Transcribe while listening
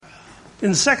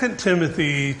In 2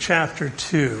 Timothy chapter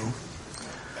 2,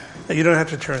 you don't have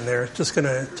to turn there, just going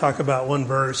to talk about one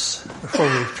verse before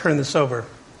we turn this over.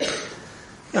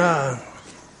 The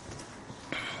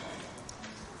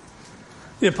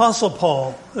Apostle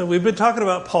Paul, we've been talking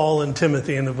about Paul and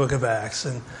Timothy in the book of Acts,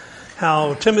 and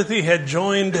how Timothy had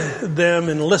joined them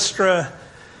in Lystra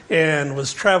and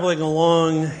was traveling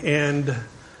along and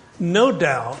no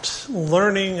doubt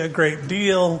learning a great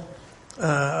deal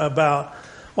about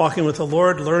walking with the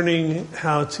Lord, learning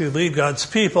how to lead God's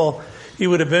people. He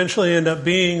would eventually end up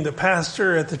being the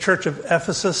pastor at the church of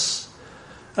Ephesus,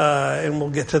 and we'll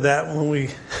get to that when we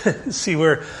see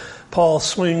where Paul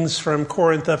swings from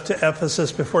Corinth up to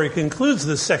Ephesus before he concludes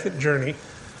this second journey.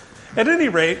 At any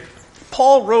rate,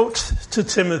 Paul wrote to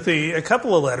Timothy a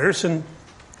couple of letters, and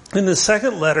in the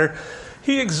second letter,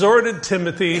 he exhorted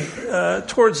Timothy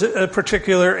towards a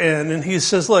particular end, and he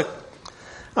says, look,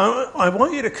 I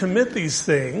want you to commit these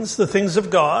things, the things of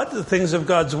God, the things of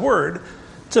God's Word,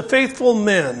 to faithful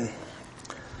men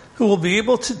who will be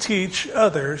able to teach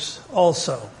others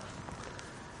also.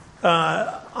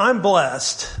 I'm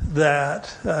blessed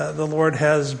that the Lord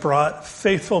has brought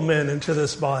faithful men into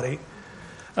this body.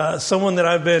 Someone that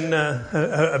I've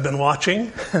been watching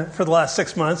for the last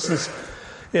 6 months since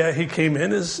he came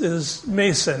in is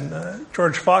Mason,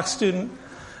 George Fox student.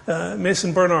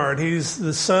 Mason Bernard. He's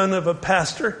the son of a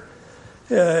pastor.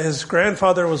 His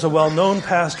grandfather was a well-known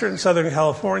pastor in Southern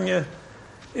California,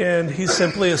 and he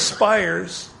simply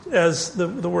aspires, as the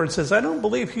word says. I don't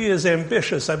believe he is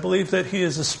ambitious. I believe that he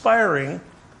is aspiring,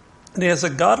 and he has a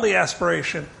godly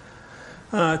aspiration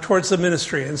towards the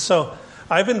ministry. And so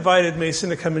I've invited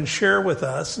Mason to come and share with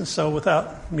us. And so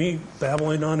without me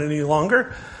babbling on any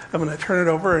longer, I'm going to turn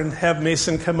it over and have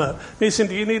Mason come up. Mason,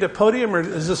 do you need a podium, or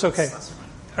is this okay?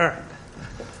 All right.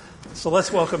 So let's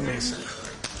welcome Mason.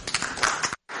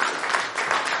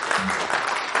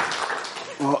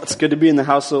 Well, it's good to be in the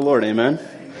house of the Lord. Amen.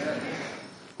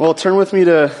 Well, turn with me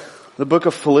to the book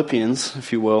of Philippians,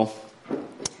 if you will,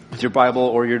 with your Bible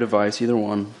or your device, either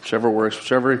one, whichever works,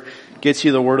 whichever gets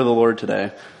you the word of the Lord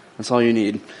today. That's all you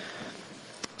need.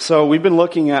 So we've been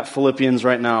looking at Philippians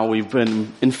right now. We've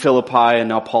been in Philippi, and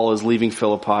now Paul is leaving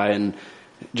Philippi, and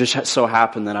just so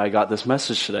happened that I got this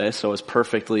message today, so it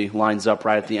perfectly lines up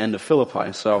right at the end of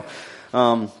Philippi. So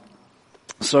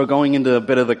going into a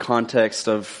bit of the context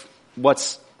of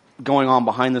what's going on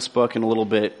behind this book and a little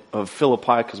bit of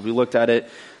Philippi, because we looked at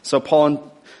it. So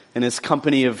Paul and his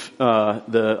company of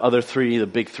the other three, the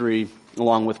big three,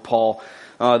 along with Paul,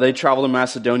 they traveled to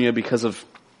Macedonia because of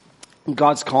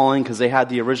God's calling, because they had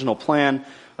the original plan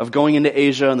of going into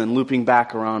Asia and then looping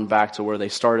back around back to where they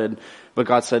started. But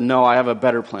God said, no, I have a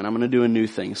better plan. I'm going to do a new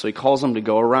thing. So he calls them to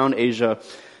go around Asia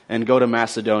and go to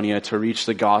Macedonia to preach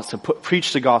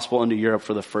the gospel into Europe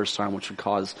for the first time, which would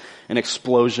cause an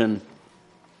explosion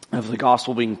of the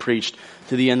gospel being preached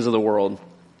to the ends of the world.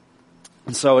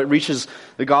 And so it reaches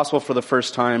the gospel for the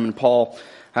first time, and Paul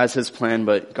has his plan,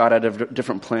 but God had a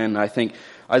different plan. I think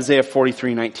Isaiah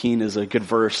 43:19 is a good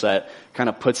verse that kind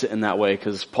of puts it in that way,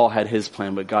 because Paul had his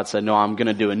plan, but God said, no, I'm going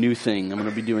to do a new thing. I'm going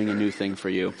to be doing a new thing for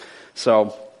you.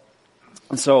 So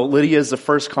Lydia is the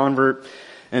first convert,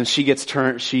 and she gets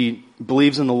turned. She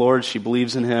believes in the Lord. She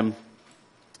believes in Him.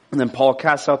 And then Paul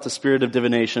casts out the spirit of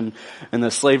divination and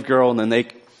the slave girl, and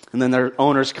then their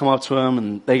owners come up to him,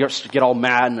 and they get all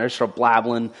mad, and they start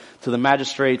blabbling to the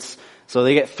magistrates. So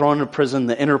they get thrown into prison,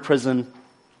 the inner prison.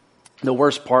 The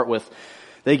worst part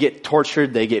they get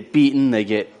tortured, they get beaten, they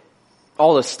get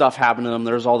all this stuff happen to them.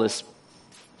 There's all this.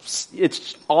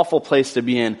 It's an awful place to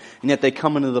be in, and yet they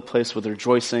come into the place with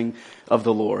rejoicing of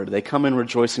the Lord. They come in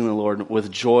rejoicing in the Lord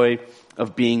with joy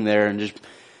of being there, and just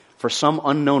for some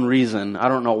unknown reason, I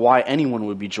don't know why anyone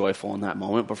would be joyful in that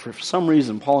moment, but for some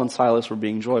reason, Paul and Silas were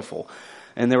being joyful,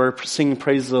 and they were singing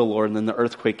praises to the Lord. And then the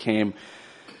earthquake came,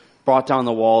 brought down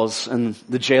the walls, and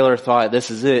the jailer thought, this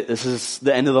is it. This is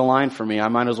the end of the line for me. I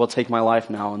might as well take my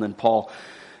life now. And then Paul,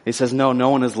 he says, no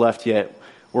one has left yet.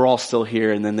 We're all still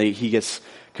here. And then he gets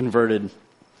converted,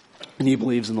 and he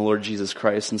believes in the Lord Jesus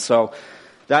Christ. And so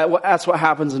that's what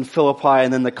happens in Philippi.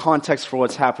 And then the context for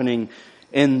what's happening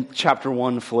in chapter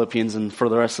 1 of Philippians, and for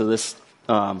the rest of this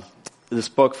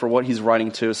book, for what he's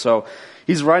writing to. So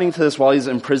he's writing to this while he's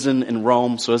in prison in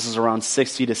Rome. So this is around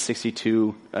 60 to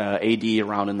 62 AD,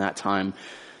 around in that time.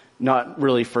 Not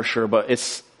really for sure, but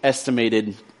it's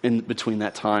estimated in between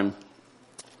that time.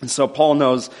 And so Paul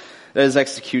knows that his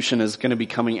execution is going to be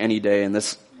coming any day, and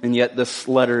this And yet this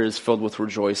letter is filled with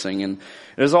rejoicing. And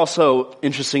it is also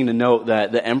interesting to note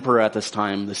that the emperor at this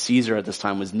time, the Caesar at this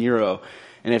time, was Nero.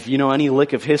 And if you know any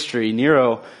lick of history,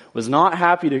 Nero was not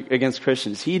happy against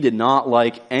Christians. He did not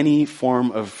like any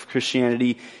form of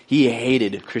Christianity. He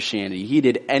hated Christianity. He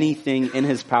did anything in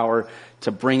his power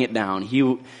to bring it down.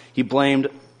 He blamed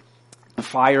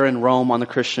fire in Rome on the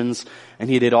Christians, and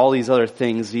he did all these other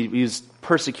things. He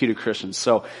persecuted Christians.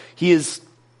 So he is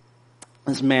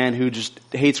this man who just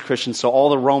hates Christians. So all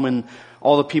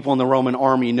the people in the Roman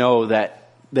army know that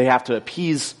they have to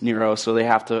appease Nero, so they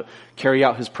have to carry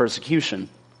out his persecution.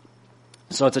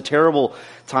 So it's a terrible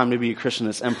time to be a Christian in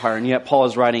this empire. And yet Paul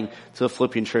is writing to the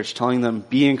Philippian church, telling them,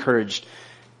 be encouraged,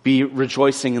 be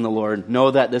rejoicing in the Lord.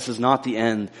 Know that this is not the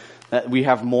end, that we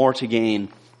have more to gain.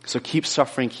 So keep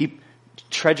suffering, keep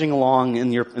trudging along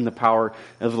in the power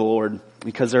of the Lord,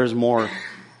 because there's more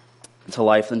to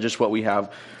life than just what we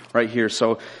have right here.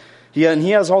 So he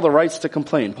has all the rights to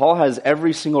complain. Paul has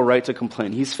every single right to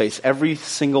complain. He's faced every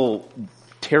single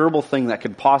terrible thing that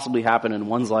could possibly happen in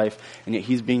one's life, and yet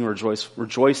he's being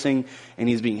rejoicing, and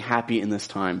he's being happy in this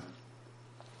time.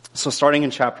 So starting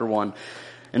in chapter 1,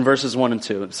 in verses 1 and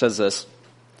 2, it says this: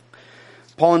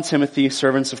 Paul and Timothy,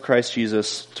 servants of Christ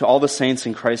Jesus, to all the saints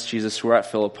in Christ Jesus who are at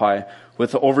Philippi,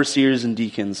 with the overseers and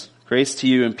deacons, grace to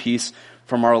you and peace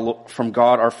from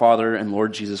God our Father and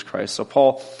Lord Jesus Christ. So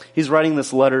Paul, he's writing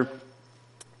this letter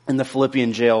in the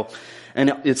Philippian jail,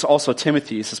 and it's also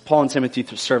Timothy. It says Paul and Timothy,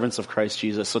 servants of Christ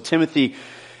Jesus. So Timothy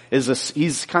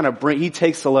he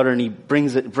takes the letter and he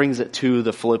brings it to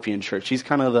the Philippian church. He's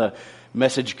kind of the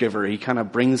message giver. He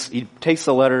takes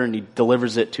the letter and he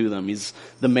delivers it to them. He's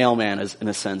the mailman, in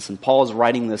a sense. And Paul is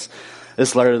writing this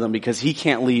letter to them because he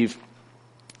can't leave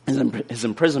his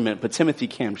imprisonment, but Timothy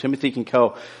can. Timothy can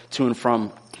go to and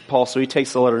from Paul, so he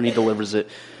takes the letter and he delivers it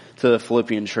to the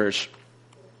Philippian church.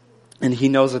 And he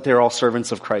knows that they're all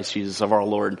servants of Christ Jesus, of our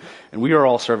Lord. And we are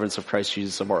all servants of Christ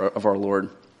Jesus, of our Lord.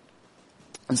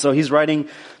 And so he's writing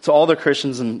to all the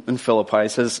Christians in Philippi.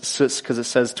 Because it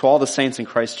says, to all the saints in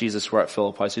Christ Jesus who are at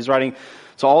Philippi. So he's writing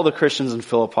to all the Christians in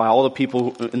Philippi, all the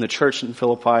people in the church in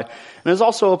Philippi. And it's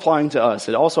also applying to us.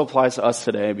 It also applies to us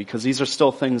today, because these are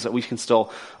still things that we can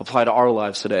still apply to our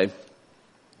lives today.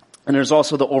 And there's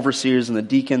also the overseers and the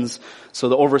deacons. So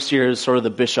the overseer is sort of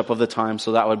the bishop of the time.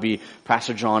 So that would be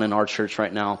Pastor John in our church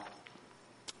right now.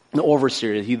 The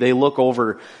overseer, they look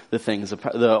over the things.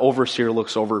 The overseer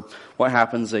looks over what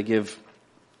happens. They give,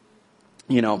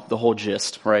 the whole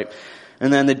gist, right?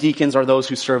 And then the deacons are those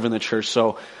who serve in the church.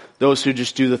 So those who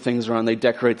just do the things around, they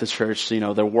decorate the church.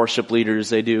 They're worship leaders.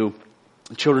 They do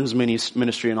children's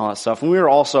ministry and all that stuff. And we are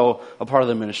also a part of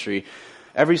the ministry.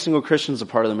 Every single Christian is a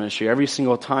part of the ministry. Every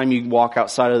single time you walk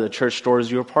outside of the church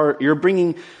doors, you're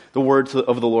bringing the word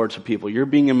of the Lord to people. You're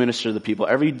being a minister to the people.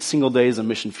 Every single day is a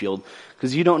mission field,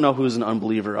 because you don't know who's an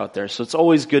unbeliever out there. So it's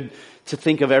always good to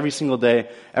think of every single day,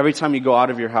 every time you go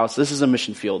out of your house, this is a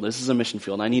mission field. This is a mission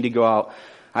field. I need to go out.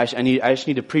 I just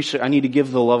need to preach. I need to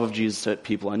give the love of Jesus to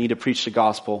people. I need to preach the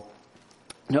gospel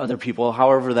to other people,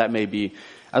 however that may be,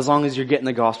 as long as you're getting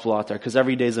the gospel out there, because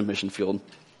every day is a mission field.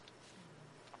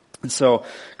 And so,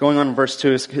 going on in verse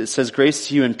 2, it says, grace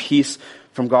to you and peace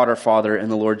from God our Father and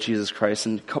the Lord Jesus Christ.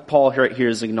 And Paul right here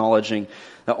is acknowledging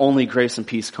that only grace and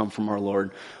peace come from our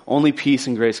Lord. Only peace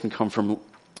and grace can come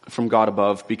from God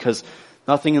above, because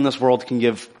nothing in this world can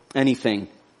give anything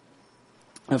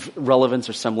of relevance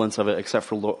or semblance of it except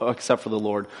for the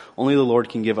Lord. Only the Lord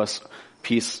can give us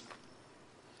peace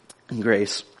and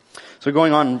grace. So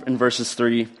going on in verses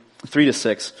 3 to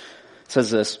 6, it says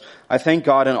this: I thank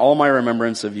God in all my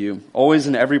remembrance of you, always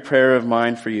in every prayer of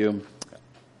mine for you,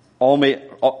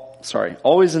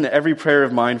 always in every prayer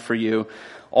of mine for you,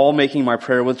 all making my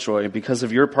prayer with joy because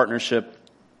of your partnership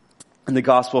in the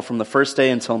gospel from the first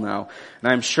day until now.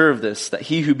 And I am sure of this, that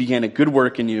he who began a good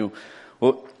work in you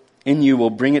will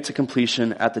bring it to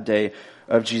completion at the day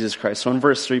of Jesus Christ. So in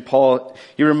verse 3, Paul,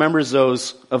 he remembers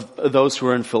those who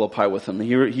are in Philippi with him.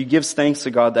 He gives thanks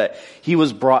to God that he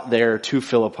was brought there to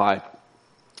Philippi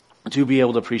to be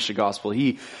able to preach the gospel.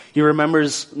 He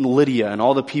remembers Lydia and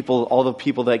all the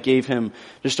people that gave him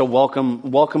just a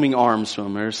welcoming arms to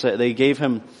him, or they gave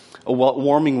him a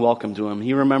warming welcome to him.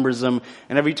 He remembers them,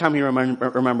 and every time he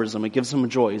remembers them, it gives him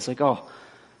joy. He's like, oh,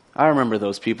 I remember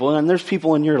those people. And there's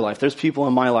people in your life. There's people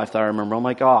in my life that I remember. I'm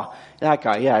like, oh, that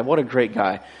guy, yeah, what a great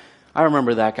guy. I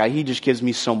remember that guy. He just gives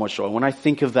me so much joy. When I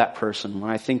think of that person, when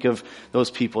I think of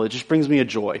those people, it just brings me a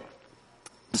joy.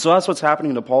 So that's what's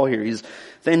happening to Paul here. He's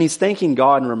thanking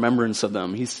God in remembrance of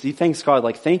them. He thanks God,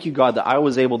 like, thank you, God, that I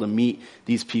was able to meet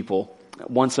these people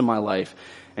once in my life.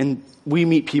 And we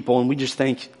meet people and we just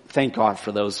thank thank God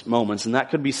for those moments. And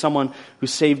that could be someone who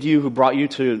saved you, who brought you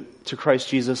to Christ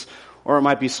Jesus, or it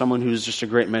might be someone who's just a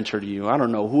great mentor to you. I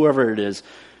don't know, whoever it is.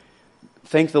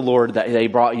 Thank the Lord that they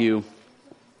brought you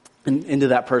into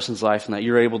that person's life and that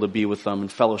you're able to be with them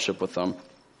and fellowship with them.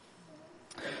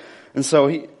 And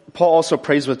so Paul also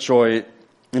prays with joy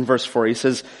in verse 4. He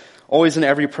says, always in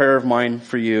every prayer of mine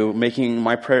for you, making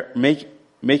my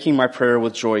prayer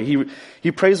with joy.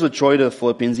 He prays with joy to the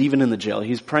Philippians, even in the jail.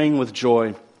 He's praying with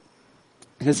joy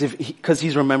because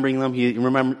he's remembering them. He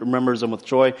remembers them with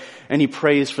joy, and he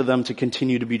prays for them to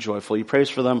continue to be joyful. He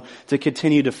prays for them to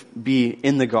continue to be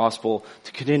in the gospel,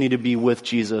 to continue to be with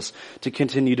Jesus, to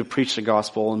continue to preach the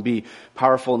gospel and be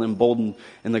powerful and emboldened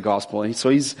in the gospel. And so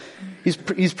he's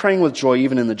praying with joy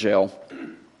even in the jail.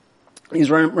 He's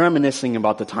reminiscing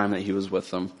about the time that he was with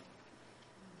them.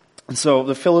 And so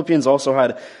the Philippians also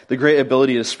had the great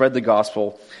ability to spread the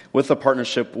gospel with a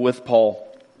partnership with Paul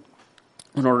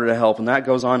in order to help. And that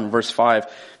goes on in verse 5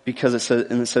 because it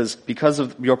says, because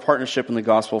of your partnership in the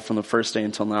gospel from the first day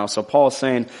until now. So Paul is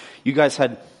saying, you guys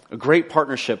had a great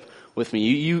partnership with me.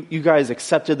 You guys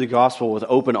accepted the gospel with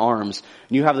open arms.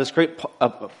 And you have this great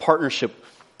partnership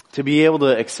to be able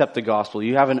to accept the gospel.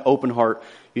 You have an open heart.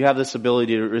 You have this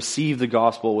ability to receive the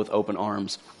gospel with open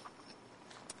arms.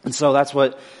 And so that's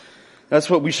what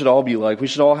we should all be like. We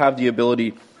should all have the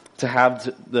ability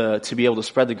to be able to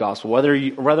spread the gospel, whether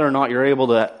or not you're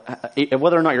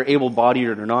able-bodied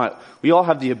or not. We all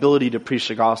have the ability to preach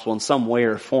the gospel in some way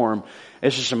or form.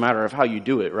 It's just a matter of how you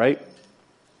do it, right?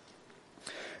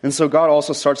 And so God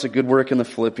also starts a good work in the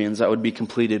Philippians that would be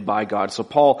completed by God. So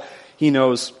Paul, he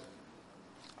knows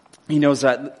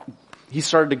that he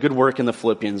started a good work in the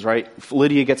Philippians, right?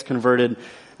 Lydia gets converted,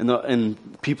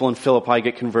 and people in Philippi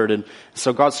get converted.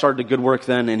 So God started a good work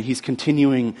then, and he's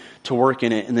continuing to work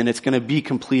in it, and then it's going to be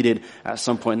completed at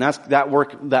some point. And that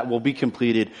work that will be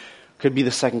completed could be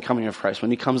the second coming of Christ.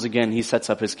 When he comes again, he sets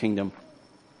up his kingdom.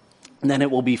 And then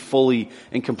it will be fully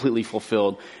and completely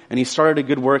fulfilled. And he started a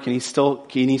good work, and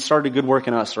he started a good work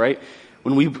in us, right?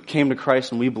 When we came to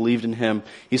Christ and we believed in him,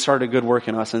 he started a good work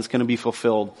in us, and it's going to be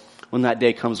fulfilled when that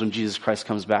day comes when Jesus Christ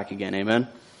comes back again. Amen?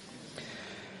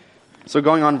 So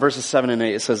going on verses 7 and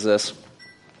 8, it says this.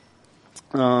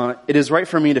 It is right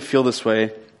for me to feel this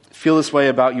way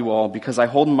about you all, because I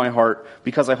hold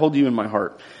you in my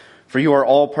heart. For you are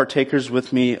all partakers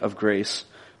with me of grace,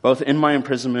 both in my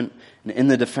imprisonment and in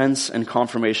the defense and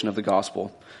confirmation of the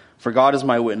gospel. For God is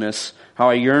my witness, how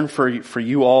I yearn for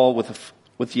you all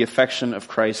with the affection of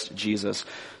Christ Jesus.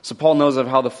 So Paul knows of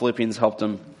how the Philippians helped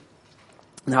him,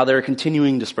 and how they're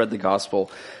continuing to spread the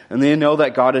gospel. And they know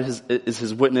that God is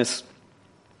his witness.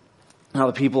 How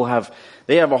the people have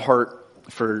a heart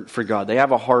for God. They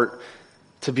have a heart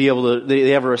to be able to, they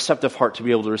have a receptive heart to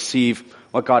be able to receive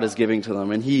what God is giving to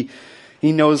them. And he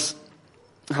knows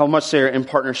how much they're in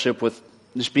partnership with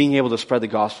just being able to spread the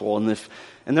gospel.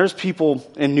 And there's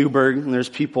people in Newburgh, and there's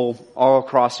people all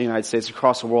across the United States,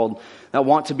 across the world, that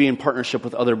want to be in partnership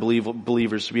with other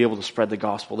believers to be able to spread the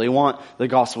gospel. They want the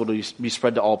gospel to be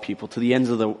spread to all people, to the ends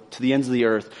of the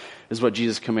earth, is what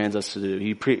Jesus commands us to do.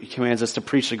 He commands us to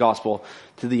preach the gospel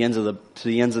to the ends of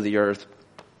the earth.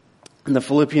 And the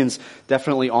Philippians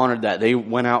definitely honored that. They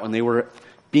went out and they were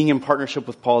being in partnership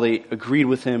with Paul. They agreed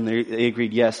with him. They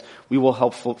agreed, yes, we will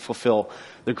help fulfill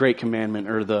the Great Commandment,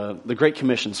 or the Great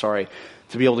Commission, to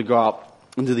be able to go out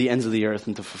into the ends of the earth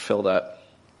and to fulfill that.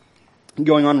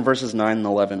 Going on in verses 9 and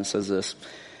 11, it says this.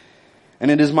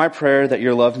 And it is my prayer that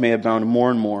your love may abound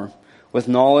more and more, with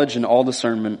knowledge and all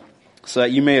discernment, so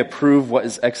that you may approve what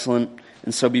is excellent,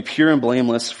 and so be pure and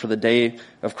blameless for the day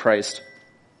of Christ,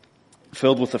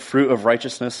 filled with the fruit of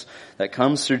righteousness that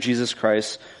comes through Jesus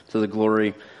Christ to the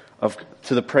glory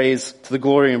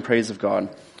and praise of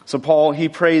God. So Paul, he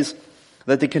prays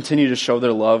that they continue to show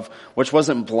their love, which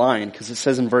wasn't blind, because it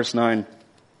says in verse 9,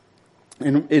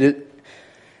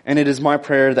 and it is my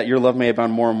prayer that your love may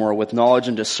abound more and more with knowledge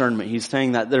and discernment. He's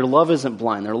saying that their love isn't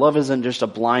blind. Their love isn't just a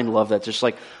blind love that's just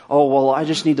like, oh, well, I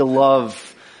just need to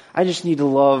love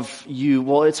you.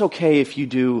 Well, it's okay if you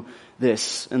do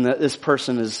this. And that this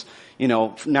person is,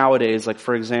 nowadays, like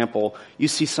for example, you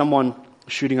see someone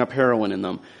shooting up heroin in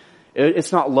them.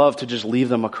 It's not love to just leave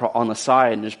them on the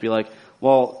side and just be like,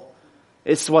 well,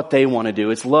 it's what they want to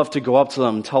do. It's love to go up to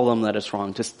them and tell them that it's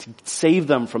wrong, just to save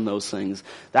them from those things.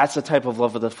 That's the type of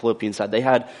love that the Philippians had. They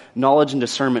had knowledge and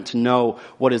discernment to know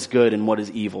what is good and what is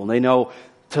evil. And they know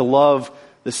to love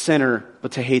the sinner,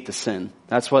 but to hate the sin.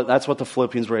 That's what the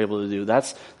Philippians were able to do.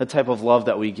 That's the type of love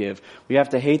that we give. We have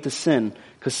to hate the sin,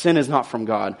 because sin is not from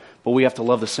God, but we have to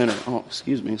love the sinner. Oh,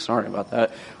 excuse me, sorry about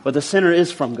that. But the sinner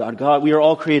is from God. We are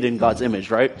all created in God's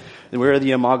image, right? And we are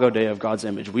the imago Dei of God's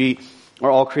image. We are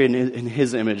all created in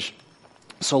His image.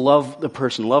 So love the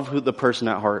person, the person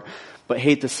at heart, but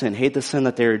hate the sin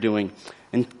that they are doing,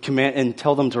 and command and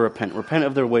tell them to repent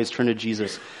of their ways, turn to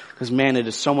Jesus. Because man, it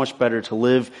is so much better to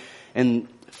live in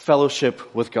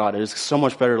fellowship with God. It is so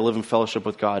much better to live in fellowship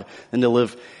with God than to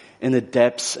live in the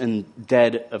depths and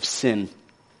dead of sin.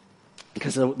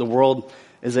 Because the world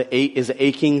is an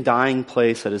aching, dying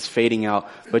place that is fading out,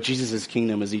 but Jesus'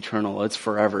 kingdom is eternal. It's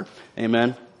forever.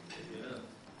 Amen?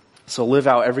 So live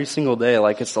out every single day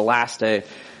like it's the last day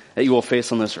that you will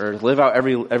face on this earth. Live out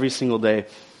every single day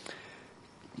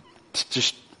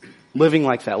just living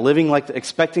like that,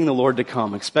 expecting the Lord to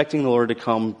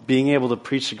come, being able to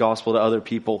preach the gospel to other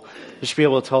people, just be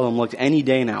able to tell them, look, any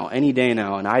day now,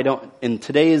 and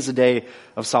today is the day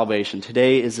of salvation.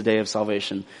 Today is the day of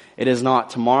salvation. It is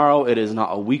not tomorrow, it is not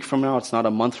a week from now, it's not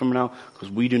a month from now, because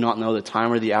we do not know the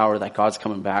time or the hour that God's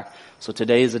coming back. So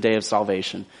today is the day of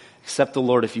salvation. Accept the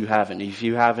Lord if you haven't. If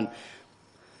you haven't,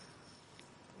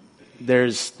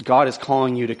 God is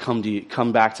calling you to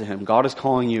come back to Him. God is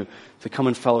calling you to come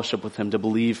in fellowship with Him, to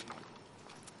believe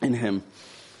in Him.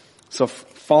 So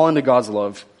fall into God's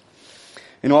love.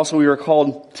 And also we are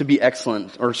called to be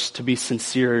excellent, or to be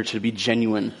sincere, to be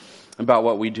genuine about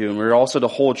what we do. And we're also to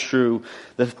hold true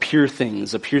the pure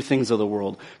things of the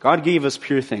world. God gave us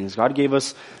pure things. God gave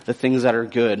us the things that are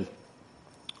good.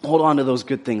 Hold on to those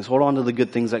good things. Hold on to the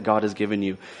good things that God has given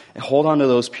you. And hold on to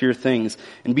those pure things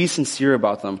and be sincere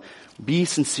about them. Be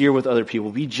sincere with other people.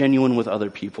 Be genuine with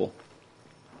other people.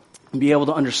 And be able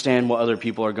to understand what other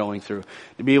people are going through.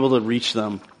 To be able to reach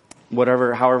them,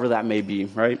 however that may be,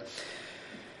 right?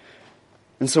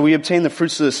 And so we obtain the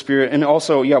fruits of the Spirit. And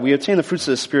also, we obtain the fruits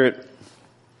of the Spirit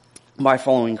by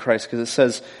following Christ. Because it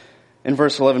says in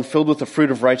verse 11, filled with the fruit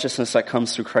of righteousness that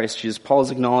comes through Christ Jesus. Paul is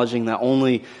acknowledging that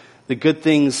only the good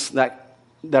things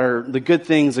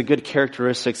the good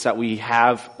characteristics that we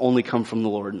have only come from the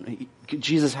Lord.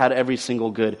 Jesus had every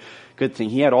single good thing.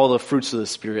 He had all the fruits of the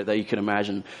Spirit that you could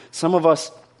imagine. Some of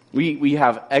us, we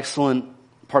have excellent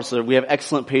parts of it. We have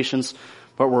excellent patience,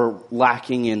 but we're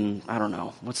lacking in, I don't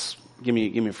know. Give me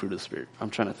a fruit of the Spirit. I'm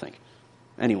trying to think.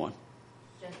 Anyone?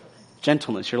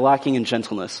 Gentleness. You're lacking in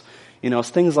gentleness.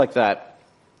 Things like that.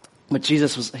 But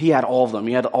Jesus he had all of them.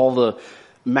 He had all the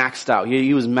maxed out.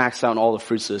 He was maxed out in all the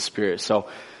fruits of the Spirit. So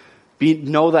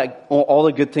know that all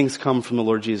the good things come from the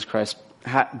Lord Jesus Christ.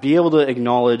 Be able to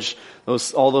acknowledge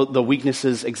all the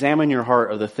weaknesses. Examine your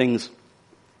heart of the things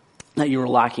that you are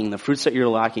lacking, the fruits that you're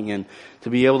lacking in, to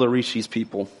be able to reach these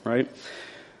people, right?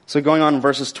 So going on in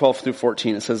verses 12 through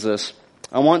 14, it says this: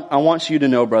 I want you to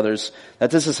know, brothers,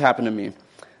 that this has happened to me.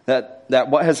 That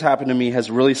what has happened to me has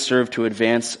really served to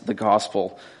advance the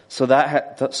gospel, so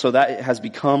that it has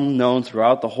become known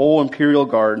throughout the whole imperial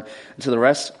guard and to the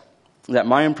rest that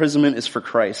my imprisonment is for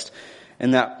Christ,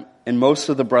 and most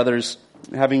of the brothers,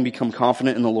 having become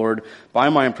confident in the Lord by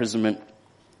my imprisonment,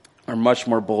 are much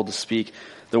more bold to speak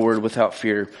the word without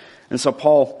fear. And so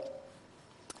Paul,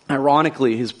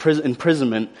 ironically, his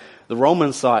imprisonment, the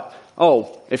Romans thought,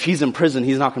 if he's in prison,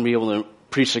 he's not going to be able to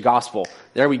preach the gospel.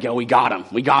 There we go, we got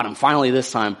him, finally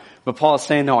this time. But Paul is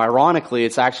saying, no, ironically,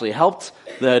 it's actually helped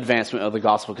the advancement of the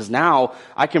gospel, because now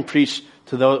I can preach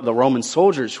to the Roman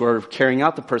soldiers who are carrying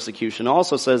out the persecution. It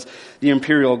also says the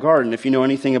imperial guard. And if you know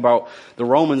anything about the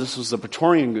Romans, this was the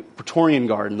Praetorian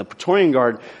Guard. And the Praetorian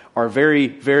Guard are very,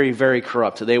 very, very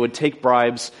corrupt. They would take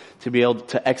bribes to be able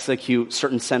to execute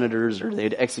certain senators, or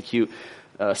they'd execute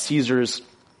Caesar's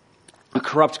a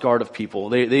corrupt guard of people.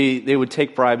 They would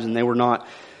take bribes, and they were not,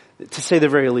 to say the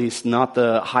very least, not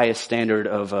the highest standard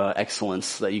of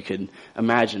excellence that you could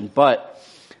imagine. But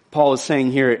Paul is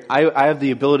saying here, I have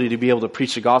the ability to be able to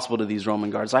preach the gospel to these Roman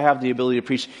guards. I have the ability to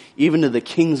preach even to the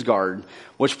king's guard,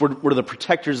 which were the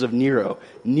protectors of Nero.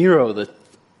 Nero, the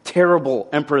terrible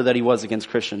emperor that he was against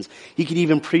Christians. He could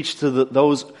even preach to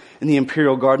those in the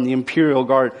imperial guard, and the imperial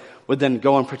guard would then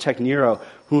go and protect Nero.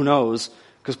 Who knows?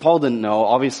 Because Paul didn't know.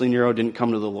 Obviously, Nero didn't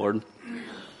come to the Lord.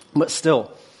 But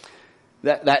still,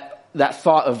 that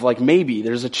thought of maybe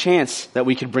there's a chance that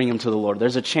we could bring him to the Lord.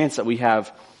 There's a chance that we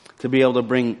have to be able to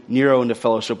bring Nero into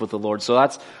fellowship with the Lord. So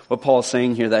that's what Paul is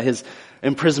saying here, that his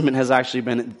imprisonment has actually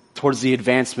been towards the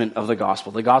advancement of the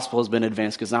gospel. The gospel has been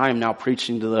advanced because I am now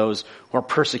preaching to those who are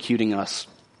persecuting us.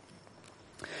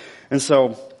 And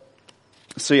so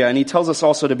So yeah, and he tells us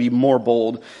also to be more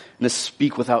bold and to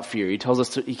speak without fear. He tells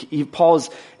us Paul is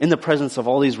in the presence of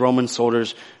all these Roman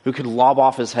soldiers who could lob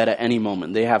off his head at any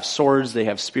moment. They have swords, they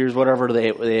have spears, whatever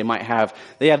they might have.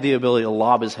 They have the ability to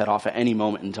lob his head off at any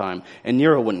moment in time. And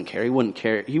Nero wouldn't care. He wouldn't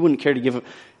care to give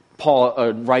Paul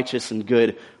a righteous and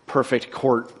good, perfect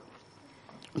court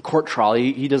trial.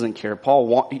 He doesn't care.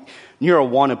 Nero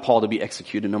wanted Paul to be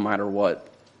executed no matter what.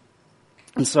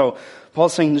 And so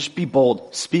Paul's saying, just be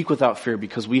bold, speak without fear,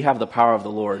 because we have the power of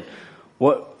the Lord.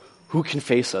 Who can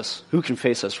face us? Who can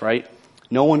face us, right?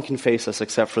 No one can face us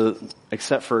except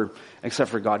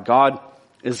for God. God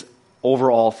is over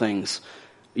all things.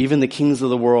 Even the kings of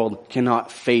the world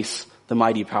cannot face the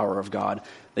mighty power of God.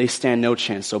 They stand no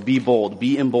chance. So be bold,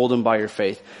 be emboldened by your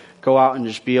faith. Go out and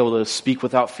just be able to speak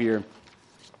without fear,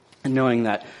 and knowing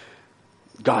that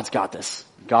God's got this.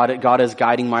 God is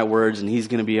guiding my words, and He's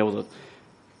going to be able to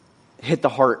hit the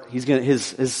heart. He's going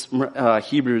to,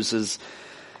 Hebrews,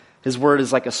 his word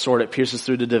is like a sword. It pierces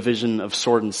through the division of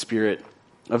sword and spirit,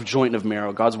 of joint and of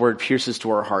marrow. God's word pierces to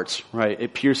our hearts, right?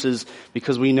 It pierces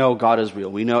because we know God is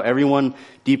real. We know, everyone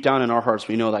deep down in our hearts,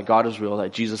 we know that God is real,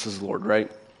 that Jesus is Lord,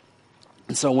 right?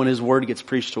 And so when His word gets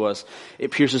preached to us, it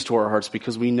pierces to our hearts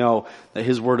because we know that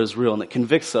His word is real, and it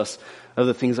convicts us of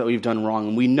the things that we've done wrong.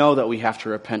 And we know that we have to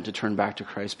repent to turn back to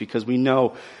Christ, because we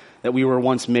know that we were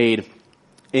once made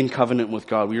in covenant with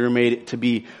God. We were made to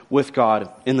be with God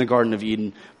in the Garden of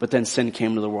Eden, but then sin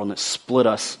came into the world and it split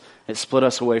us. It split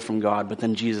us away from God, but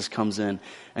then Jesus comes in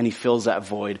and He fills that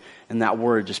void, and that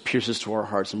word just pierces to our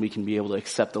hearts, and we can be able to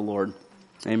accept the Lord.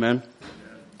 Amen?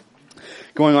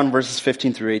 Going on verses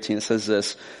 15 through 18, it says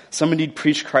this: Some indeed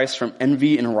preach Christ from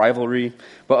envy and rivalry,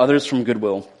 but others from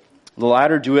goodwill. The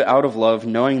latter do it out of love,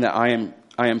 knowing that I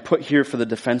am put here for the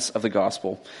defense of the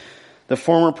gospel. The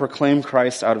former proclaim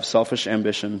Christ out of selfish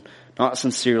ambition, not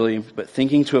sincerely, but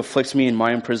thinking to afflict me in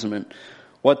my imprisonment.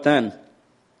 What then?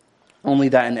 Only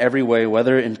that in every way,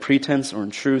 whether in pretense or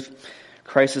in truth,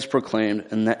 Christ is proclaimed,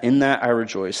 and that in that I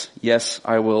rejoice. Yes,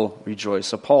 I will rejoice.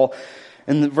 So Paul,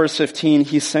 in verse 15,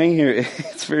 he's saying here,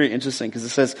 it's very interesting, because it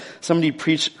says, somebody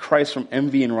preached Christ from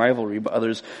envy and rivalry, but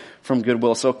others from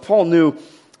goodwill. So Paul knew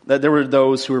that there were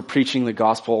those who were preaching the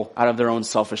gospel out of their own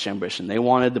selfish ambition. They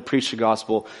wanted to preach the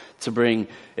gospel to bring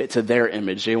it to their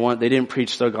image. They didn't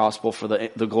preach the gospel for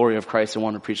the glory of Christ. They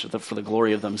wanted to preach it for the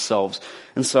glory of themselves.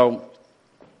 And so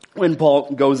when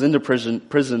Paul goes into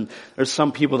prison, there's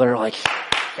some people that are like,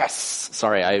 yes,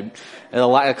 sorry,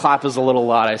 the clap is a little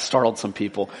loud. I startled some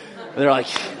people. They're like,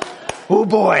 oh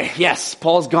boy, yes,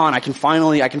 Paul's gone. I can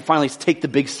finally take the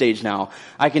big stage now.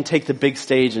 I can take the big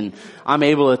stage, and I'm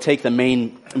able to take the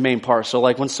main part. So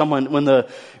like when the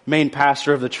main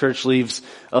pastor of the church leaves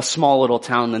a small little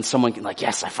town, then someone can like,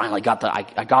 yes, I finally got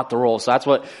I got the role. So that's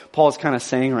what Paul's kind of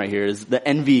saying right here, is the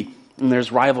envy and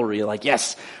there's rivalry. Like,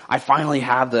 yes, I finally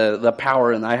have the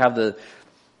power, and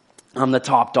I'm the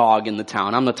top dog in the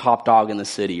town. I'm the top dog in the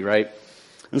city, right?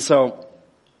 And so,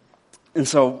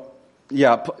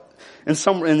 yeah.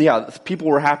 People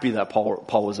were happy that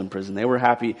Paul was in prison. They were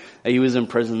happy that he was in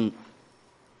prison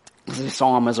because they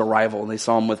saw him as a rival, and they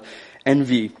saw him with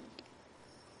envy,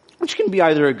 which can be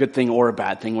either a good thing or a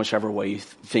bad thing, whichever way you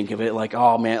think of it. Like,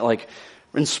 oh man, like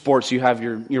in sports, you have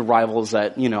your rivals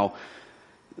that,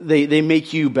 they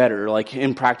make you better. Like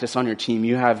in practice on your team,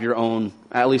 you have your own.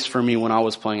 At least for me, when I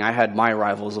was playing, I had my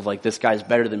rivals of like, this guy's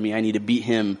better than me. I need to beat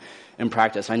him in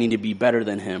practice. I need to be better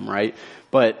than him, right?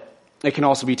 But it can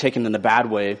also be taken in a bad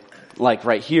way, like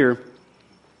right here,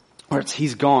 where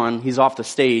he's gone, he's off the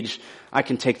stage. I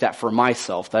can take that for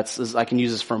myself. I can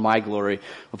use this for my glory.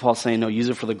 But Paul's saying, no, use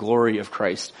it for the glory of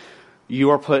Christ.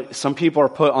 Some people are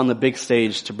put on the big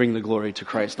stage to bring the glory to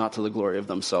Christ, not to the glory of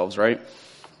themselves, right?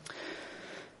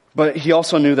 But he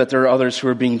also knew that there are others who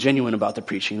are being genuine about the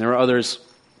preaching. There are others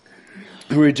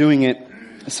who are doing it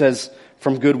says,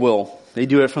 from goodwill. They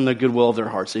do it from the goodwill of their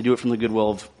hearts. They do it from the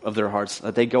goodwill of their hearts.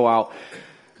 That they go out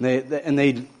and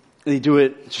they do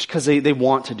it just because they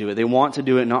want to do it. They want to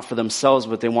do it not for themselves,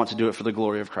 but they want to do it for the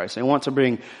glory of Christ. They want to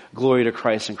bring glory to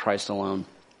Christ and Christ alone.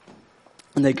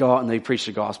 And they go out and they preach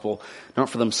the gospel, not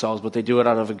for themselves, but they do it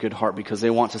out of a good heart because they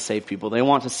want to save people. They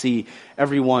want to see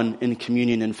everyone in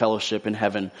communion and fellowship in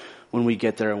heaven when we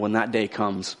get there and when that day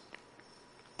comes.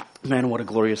 Man, what a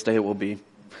glorious day it will be.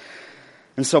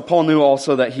 And so Paul knew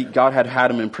also that God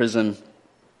had him in prison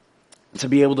to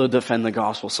be able to defend the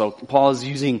gospel. So Paul is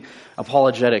using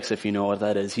apologetics, if you know what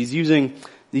that is. He's using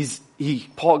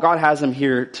God has him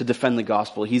here to defend the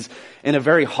gospel. He's in a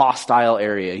very hostile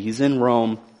area. He's in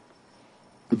Rome,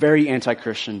 very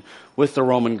anti-Christian, with the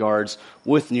Roman guards,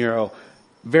 with Nero.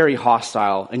 very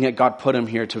hostile, and yet God put him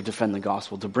here to defend the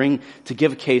gospel, to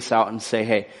give a case out and say,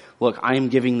 hey, look, I am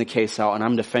giving the case out and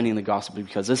I'm defending the gospel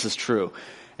because this is true.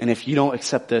 And if you don't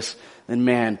accept this, then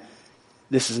man,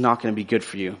 this is not going to be good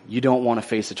for you. You don't want to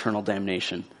face eternal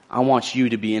damnation. I want you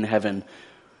to be in heaven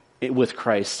with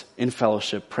Christ in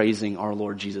fellowship, praising our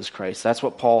Lord Jesus Christ. That's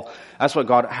what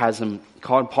God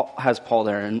has Paul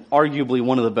there, and arguably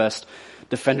one of the best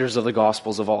defenders of the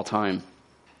gospels of all time.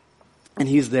 And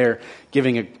he's there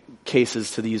giving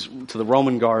cases to the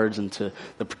Roman guards and to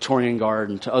the Praetorian Guard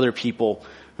and to other people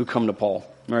who come to Paul,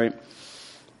 right?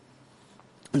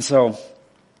 And so,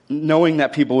 knowing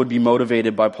that people would be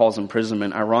motivated by Paul's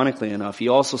imprisonment, ironically enough, he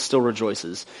also still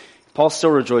rejoices. Paul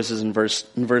still rejoices in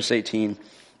verse 18. It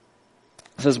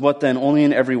says, "What then? Only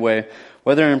in every way,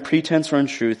 whether in pretense or in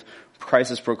truth,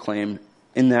 Christ is proclaimed.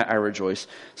 In that I rejoice."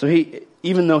 So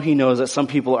even though he knows that some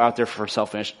people are out there for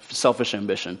selfish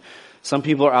ambition, some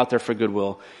people are out there for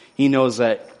goodwill, he knows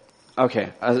that,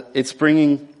 Christ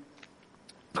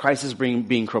is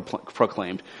being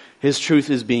proclaimed. His truth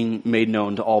is being made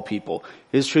known to all people.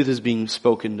 His truth is being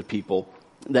spoken to people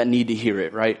that need to hear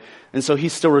it, right? And so he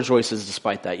still rejoices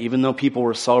despite that. Even though people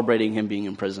were celebrating him being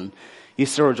in prison, he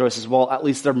still rejoices, well, at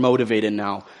least they're motivated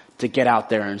now to get out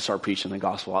there and start preaching the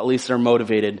gospel. At least they're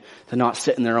motivated to not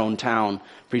sit in their own town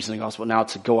preaching the gospel, now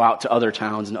to go out to other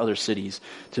towns and other cities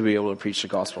to be able to preach the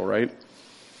gospel, right?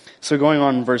 So going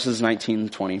on in verses 19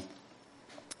 and 20, it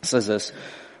says this,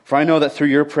 "For I know that through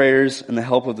your prayers and the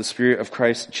help of the Spirit of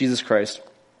Christ, Jesus Christ,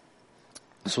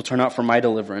 this will turn out for my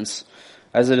deliverance,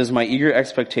 as it is my eager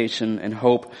expectation and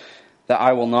hope that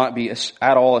I will not be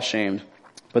at all ashamed,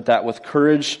 but that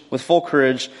with full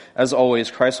courage, as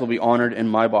always, Christ will be honored in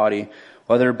my body,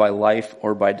 whether by life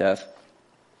or by death."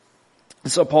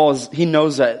 So Paul he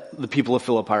knows that the people of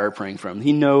Philippi are praying for him.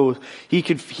 He knew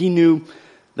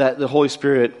that the Holy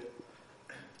Spirit,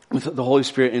 with the Holy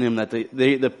Spirit in him, that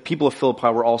the people of Philippi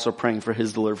were also praying for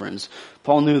his deliverance.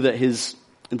 Paul knew that his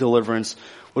deliverance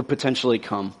would potentially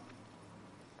come.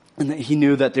 And that he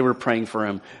knew that they were praying for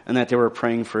him, and that they were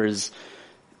praying for his,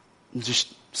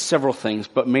 just several things,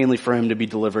 but mainly for him to be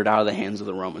delivered out of the hands of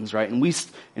the Romans, right? And we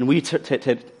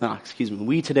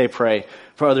today pray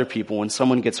for other people when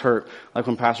someone gets hurt, like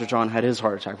when Pastor John had his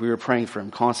heart attack. We were praying for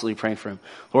him, constantly praying for him.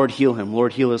 Lord, heal him.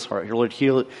 Lord, heal his heart. Lord,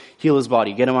 heal his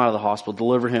body. Get him out of the hospital.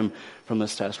 Deliver him from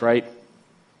this test, right?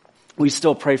 We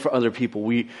still pray for other people.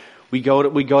 We go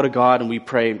to God and we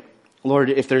pray, Lord,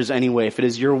 if there's any way, if it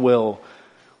is your will,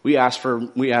 we ask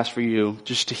for you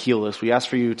just to heal us. We ask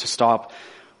for you to stop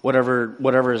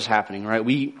whatever is happening, right?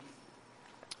 We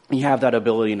have that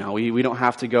ability now. We don't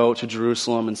have to go to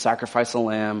Jerusalem and sacrifice a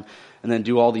lamb and then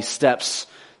do all these steps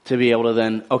to be able to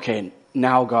then, okay,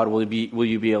 now God, will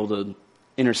you be able to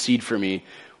intercede for me?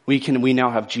 We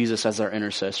now have Jesus as our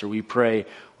intercessor. We pray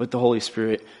with the Holy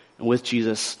Spirit and with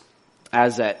Jesus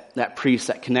as that priest,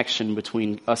 that connection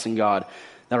between us and God,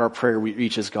 that our prayer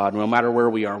reaches God no matter where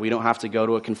we are. We don't have to go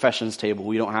to a confessions table.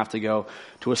 We don't have to go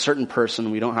to a certain person.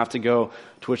 We don't have to go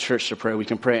to a church to pray. We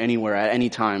can pray anywhere at any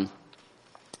time.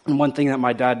 And one thing that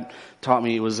my dad taught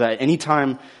me was that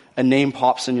anytime a name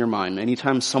pops in your mind,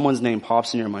 anytime someone's name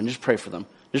pops in your mind, just pray for them.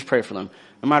 Just pray for them.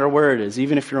 No matter where it is,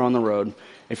 even if you're on the road,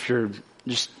 if you're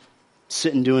just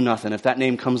sitting doing nothing, if that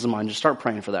name comes to mind, just start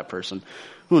praying for that person.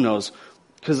 Who knows?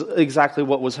 Because exactly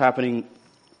what was happening,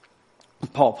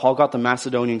 Paul got the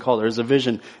Macedonian call. There was a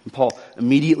vision, and Paul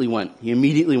immediately went. He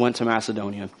immediately went to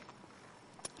Macedonia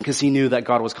because he knew that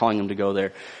God was calling him to go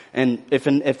there. And if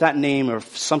that name or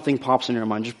if something pops in your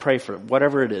mind, just pray for it,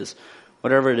 whatever it is,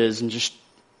 and just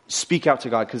speak out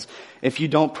to God. Because if you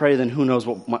don't pray, then who knows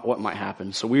what might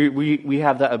happen. So we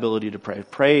have that ability to pray.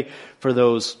 Pray for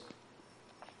those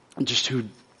just who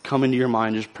come into your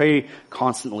mind. Just pray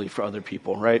constantly for other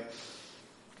people, right?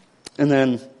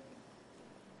 And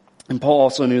Paul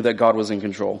also knew that God was in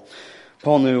control.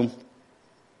 Paul knew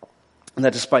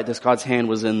that despite this, God's hand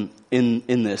was in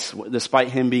this. Despite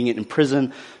him being in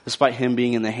prison, despite him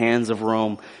being in the hands of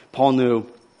Rome, Paul knew,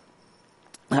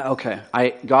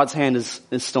 God's hand is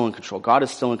still in control. God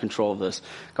is still in control of this.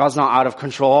 God's not out of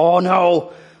control. Oh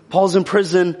no, Paul's in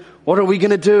prison. What are we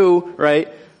going to do? Right?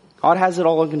 God has it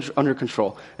all under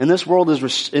control. And this world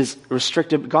is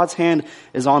restricted. God's hand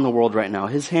is on the world right now.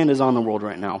 His hand is on the world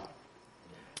right now.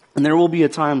 And there will be a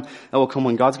time that will come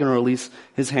when God's going to release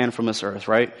his hand from this earth,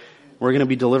 right? We're going to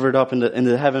be delivered up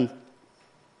into heaven.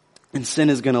 And sin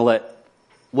is going to let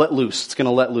loose. It's going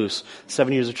to let loose.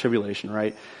 7 years of tribulation,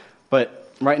 right?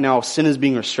 But right now, sin is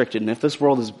being restricted. And if this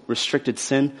world is restricted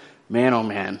sin, man, oh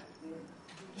man.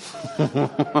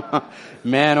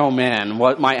 Man, oh man,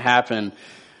 what might happen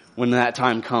when that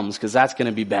time comes, because that's going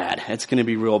to be bad. It's going to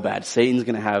be real bad. Satan's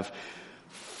going to have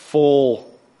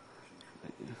full,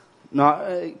 not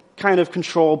kind of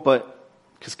control, but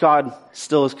because God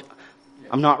still is,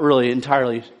 I'm not really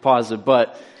entirely positive,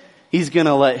 but he's going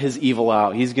to let his evil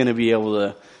out. He's going to be able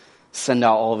to send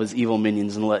out all of his evil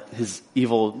minions and let his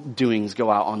evil doings go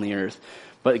out on the earth.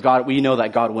 But God, we know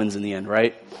that God wins in the end,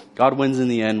 right? God wins in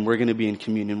the end. We're going to be in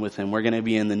communion with him. We're going to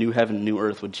be in the new heaven and new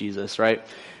earth with Jesus, right?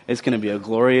 It's going to be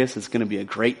it's going to be a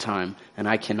great time, and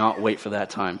I cannot wait for that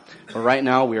time. But right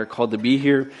now, we are called to be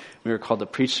here. We are called to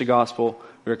preach the gospel.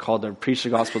 We are called to preach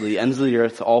the gospel to the ends of the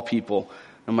earth, to all people,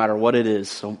 no matter what it is.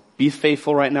 So be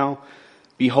faithful right now.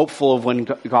 Be hopeful of when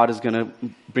God is going to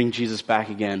bring Jesus back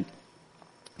again,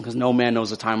 because no man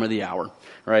knows the time or the hour,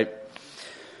 right?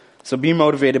 So be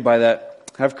motivated by that.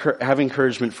 Have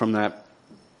encouragement from that.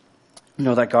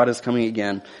 Know that God is coming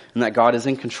again, and that God is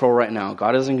in control right now.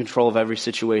 God is in control of every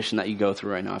situation that you go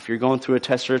through right now. If you're going through a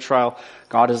test or a trial,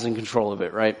 God is in control of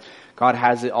it, right? God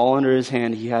has it all under his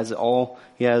hand. He has it all.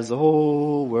 He has the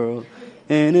whole world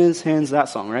in his hands. That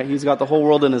song, right? He's got the whole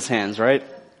world in his hands, right?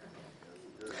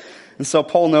 And so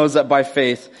Paul knows that by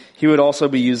faith, he would also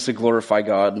be used to glorify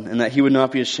God, and that he would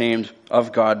not be ashamed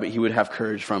of God, but he would have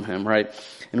courage from him, right?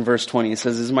 In verse 20, it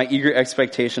says, "It is my eager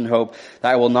expectation, hope,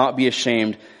 that I will not be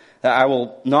ashamed, that I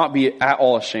will not be at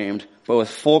all ashamed, but with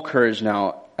full courage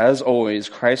now, as always,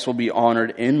 Christ will be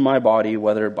honored in my body,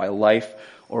 whether by life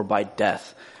or by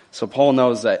death." So Paul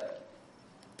knows that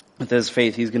with his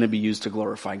faith, he's going to be used to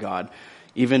glorify God.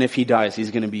 Even if he dies,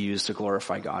 he's going to be used to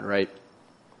glorify God, right?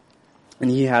 And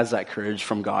he has that courage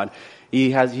from God.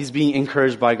 He's being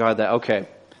encouraged by God that, okay,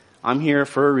 I'm here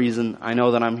for a reason. I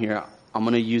know that I'm here. I'm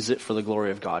going to use it for the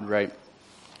glory of God, right?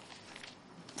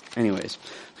 Anyways,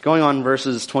 going on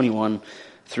verses 21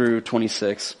 through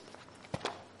 26,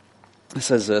 it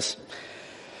says this: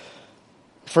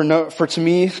 For to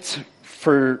me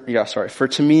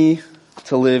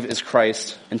to live is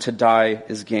Christ, and to die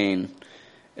is gain.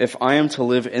 If I am to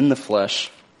live in the flesh,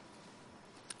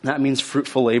 that means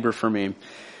fruitful labor for me.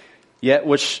 Yet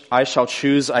which I shall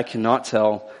choose I cannot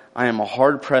tell. I am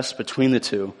hard pressed between the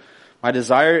two. My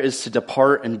desire is to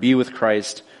depart and be with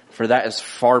Christ, for that is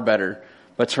far better.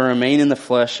 But to remain in the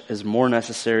flesh is more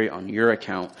necessary on your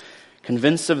account.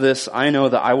 Convinced of this, I know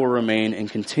that I will remain and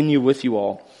continue with you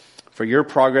all for your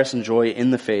progress and joy in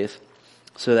the faith,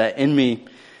 so that in me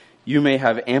you may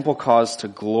have ample cause to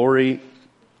glory.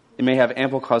 You may have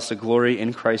ample cause to glory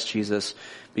in Christ Jesus,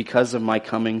 because of my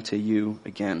coming to you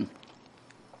again.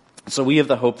 So we have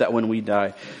the hope that when we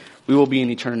die, we will be in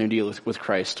eternity with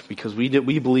Christ, because we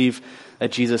believe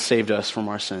that Jesus saved us from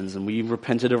our sins, and we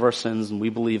repented of our sins, and we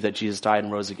believe that Jesus died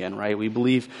and rose again, right? We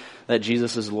believe that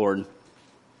Jesus is Lord.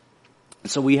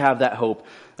 So we have that hope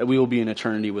that we will be in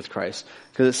eternity with Christ.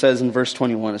 Because it says in verse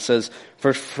 21, it says,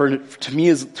 For to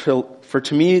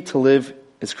me to live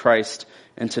is Christ,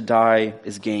 and to die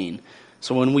is gain.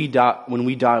 So when we die,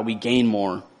 we gain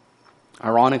more.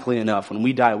 Ironically enough, when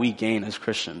we die, we gain as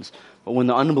Christians. But when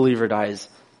the unbeliever dies,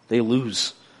 they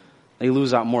lose. They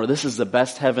lose out more. This is the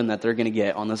best heaven that they're going to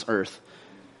get on this earth.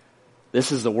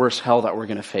 This is the worst hell that we're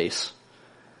going to face.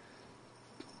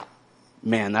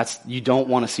 Man, you don't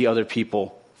want to see other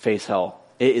people face hell.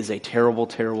 It is a terrible,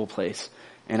 terrible place.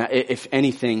 And if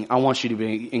anything, I want you to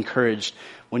be encouraged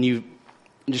when you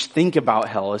just think about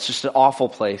hell. It's just an awful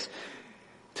place.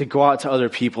 To go out to other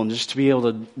people and just to be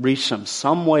able to reach them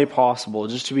some way possible,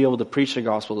 just to be able to preach the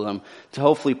gospel to them, to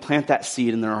hopefully plant that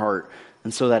seed in their heart,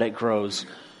 and so that it grows.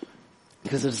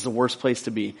 Because it's the worst place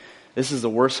to be. This is the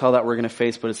worst hell that we're going to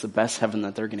face, but it's the best heaven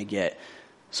that they're going to get.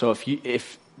 So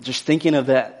if just thinking of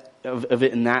that, of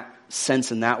it in that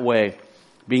sense, in that way,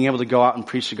 being able to go out and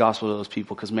preach the gospel to those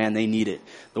people, because man, they need it.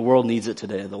 The world needs it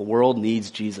today. The world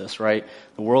needs Jesus, right?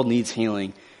 The world needs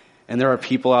healing. And there are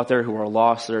people out there who are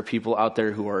lost. There are people out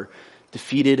there who are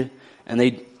defeated, and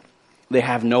they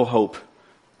have no hope.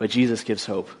 But Jesus gives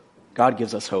hope. God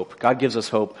gives us hope. God gives us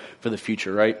hope for the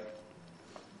future, right?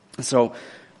 And so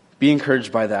be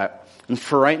encouraged by that. And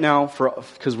for right now,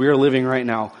 because we are living right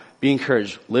now, be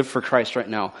encouraged. Live for Christ right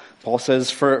now. Paul says,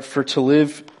 for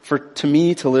to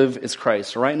me to live is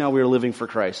Christ. So right now we are living for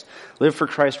Christ. Live for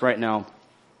Christ right now.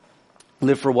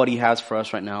 Live for what he has for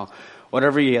us right now.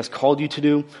 Whatever he has called you to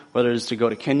do, whether it is to go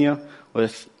to Kenya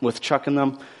with Chuck and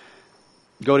them,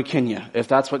 go to Kenya. If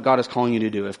that's what God is calling you to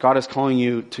do. If God is calling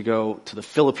you to go to the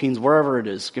Philippines, wherever it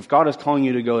is. If God is calling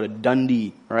you to go to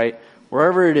Dundee, right?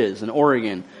 Wherever it is, in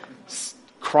Oregon,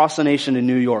 cross the nation in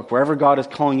New York, wherever God is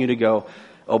calling you to go,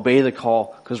 obey the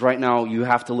call. Because right now you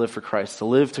have to live for Christ. To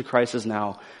live to Christ is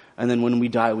now. And then when we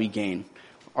die, we gain.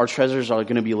 Our treasures are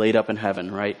going to be laid up in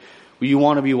heaven, right? you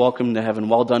want to be welcomed to heaven.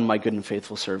 Well done, my good and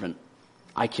faithful servant.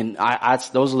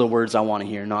 Those are the words I want to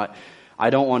hear, not, I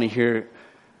don't want to hear,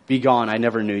 be gone, I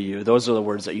never knew you. Those are the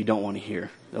words that you don't want to hear.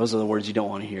 Those are the words you don't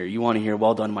want to hear. You want to hear,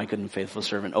 well done, my good and faithful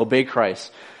servant. Obey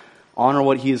Christ. Honor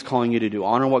what he is calling you to do.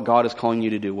 Honor what God is calling you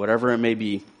to do, whatever it may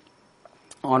be.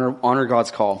 Honor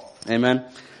God's call. Amen?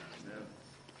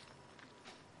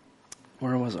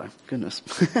 Where was I? Goodness.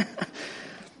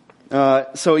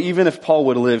 So even if Paul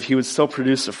would live, he would still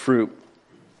produce the fruit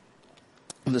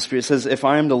of the Spirit. It says, if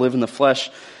I am to live in the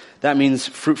flesh, that means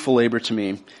fruitful labor to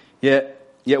me. Yet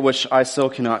which I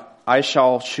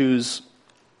shall choose,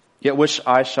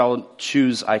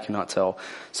 I cannot tell.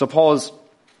 So Paul is,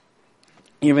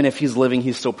 even if he's living,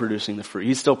 he's still producing the fruit.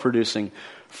 He's still producing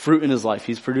fruit in his life.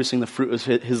 He's producing the fruit of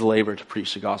his labor to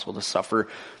preach the gospel, to suffer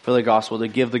for the gospel, to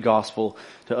give the gospel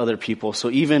to other people. So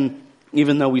even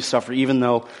though we suffer, even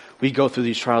though we go through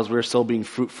these trials, we're still being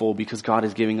fruitful because God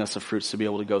is giving us the fruits to be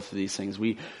able to go through these things.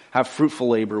 We have fruitful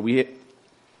labor. We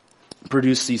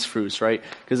produce these fruits, right?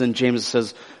 Because in James it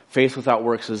says, faith without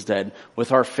works is dead.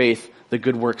 With our faith, the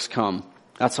good works come.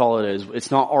 That's all it is. It's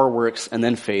not our works and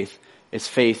then faith. It's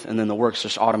faith and then the works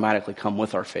just automatically come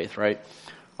with our faith, right?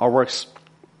 Our works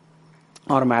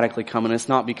automatically come, and it's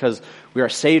not because we are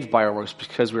saved by our works,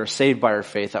 because we are saved by our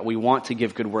faith, that we want to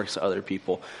give good works to other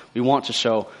people. We want to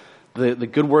show the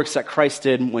good works that Christ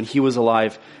did when he was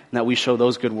alive, and that we show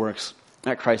those good works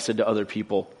that Christ did to other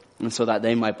people, and so that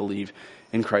they might believe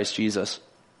in Christ Jesus.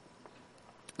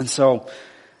 And so,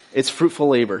 it's fruitful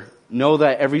labor. Know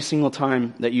that every single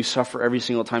time that you suffer, every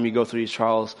single time you go through these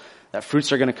trials, that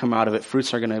fruits are going to come out of it.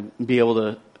 Fruits are going to be able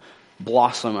to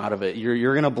blossom out of it.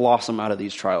 You're going to blossom out of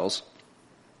these trials.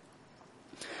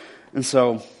 And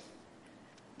so,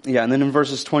 yeah, and then in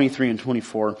verses 23 and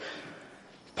 24,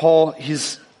 Paul,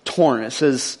 he's torn. It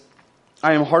says,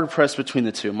 I am hard pressed between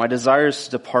the two. My desire is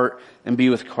to depart and be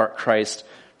with Christ,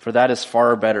 for that is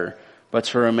far better. But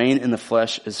to remain in the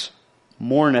flesh is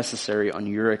more necessary on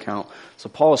your account. So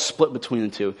Paul is split between the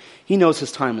two. He knows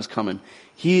his time is coming.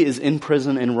 He is in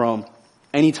prison in Rome.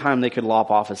 Anytime they could lop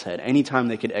off his head. Anytime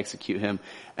they could execute him.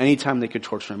 Anytime they could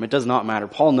torture him. It does not matter.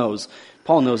 Paul knows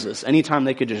this. Anytime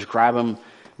they could just grab him and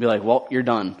be like, well, you're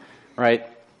done. Right?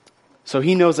 So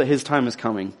he knows that his time is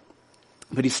coming.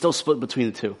 But he's still split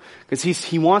between the two. Because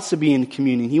he wants to be in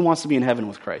communion. He wants to be in heaven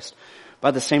with Christ. But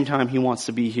at the same time, he wants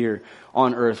to be here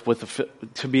on earth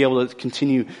to be able to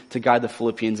continue to guide the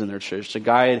Philippians in their church. To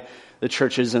guide the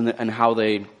churches and how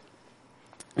they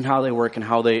work and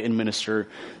how they administer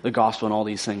the gospel and all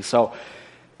these things. So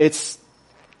it's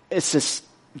this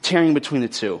tearing between the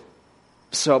two.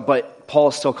 So, but Paul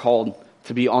is still called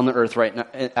to be on the earth right now.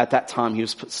 At that time, he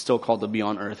was still called to be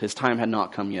on earth. His time had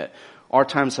not come yet. Our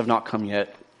times have not come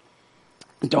yet.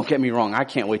 Don't get me wrong. I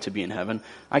can't wait to be in heaven.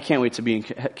 I can't wait to be in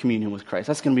communion with Christ.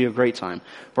 That's going to be a great time.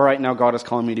 But right now, God is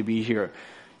calling me to be here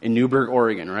in Newberg,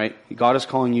 Oregon, right? God is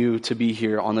calling you to be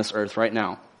here on this earth right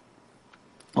now.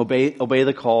 Obey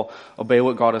the call. Obey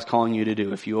what God is calling you to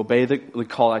do. If you obey the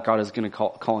call that God is going to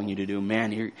calling you to do,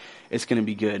 man, it's going to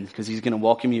be good because he's going to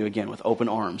welcome you again with open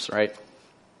arms, right?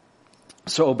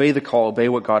 So obey the call. Obey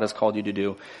what God has called you to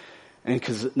do. And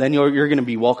because then you're going to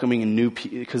be welcoming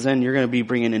because then you're going to be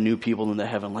bringing in new people into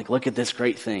heaven. Like, look at this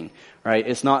great thing, right?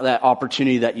 It's not that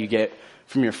opportunity that you get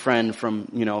from your friend from,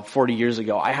 40 years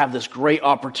ago. I have this great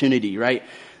opportunity, right?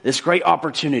 This great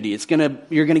opportunity.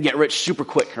 You're going to get rich super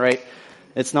quick, right?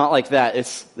 It's not like that.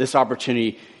 It's this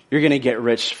opportunity. You're going to get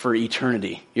rich for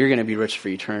eternity. You're going to be rich for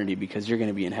eternity because you're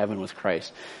going to be in heaven with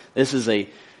Christ. This is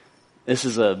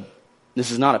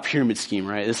not a pyramid scheme,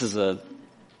 right? This is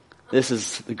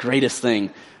the greatest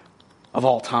thing of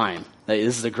all time.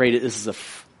 This is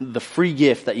the free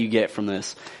gift that you get from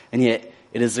this. And yet,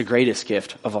 it is the greatest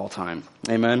gift of all time.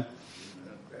 Amen?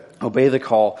 Obey the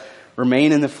call.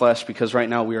 Remain in the flesh because right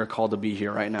now we are called to be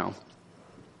here right now.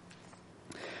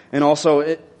 And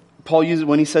also, Paul uses,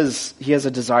 when he says he has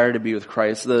a desire to be with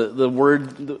Christ, the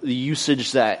word, the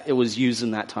usage that it was used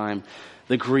in that time,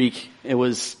 the Greek, it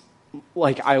was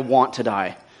like, I want to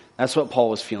die. That's what Paul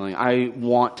was feeling. I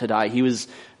want to die. He was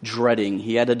dreading.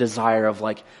 He had a desire of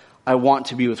like, I want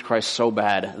to be with Christ so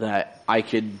bad that I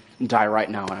could die right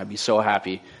now and I'd be so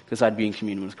happy because I'd be in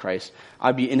communion with Christ.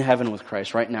 I'd be in heaven with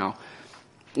Christ right now.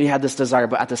 He had this desire,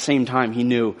 but at the same time, he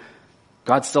knew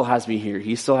God still has me here.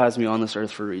 He still has me on this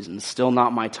earth for a reason. It's still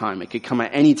not my time. It could come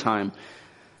at any time,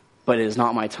 but it is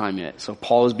not my time yet. So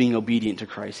Paul is being obedient to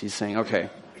Christ. He's saying, okay,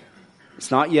 it's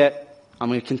not yet. I'm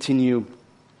going to continue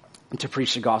to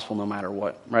preach the gospel no matter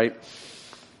what, right?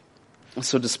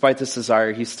 So despite this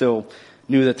desire, he still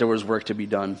knew that there was work to be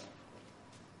done.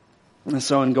 And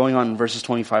so in going on in verses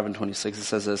 25 and 26, it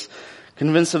says this,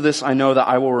 convinced of this, I know that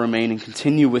I will remain and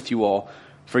continue with you all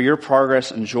for your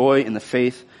progress and joy in the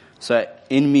faith, so that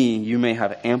in me you may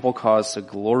have ample cause to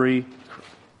glory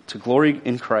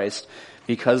in Christ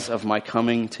because of my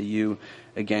coming to you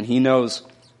again. He knows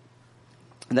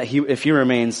that if he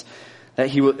remains,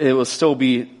 that it will still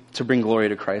be to bring glory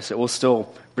to Christ. It will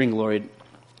still bring glory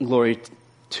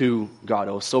to God.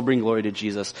 It will still bring glory to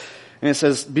Jesus. And it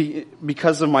says,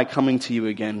 because of my coming to you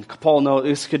again. Paul knows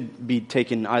this could be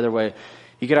taken either way.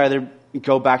 He could either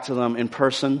go back to them in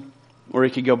person, or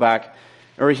he could go back,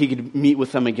 or he could meet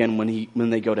with them again when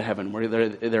they go to heaven, where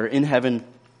they're in heaven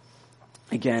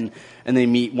again, and they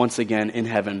meet once again in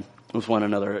heaven with one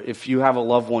another. If you have a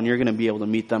loved one, you're going to be able to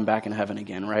meet them back in heaven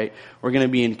again, right? We're going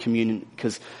to be in communion,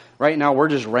 because right now we're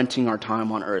just renting our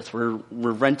time on earth. We're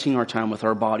renting our time with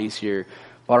our bodies here,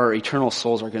 but our eternal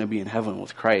souls are going to be in heaven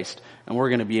with Christ, and we're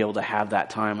going to be able to have that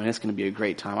time, and it's going to be a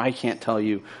great time. I can't tell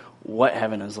you what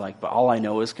heaven is like, but all I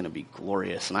know is going to be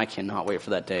glorious, and I cannot wait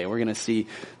for that day. We're going to see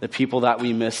the people that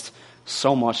we missed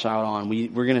so much out on.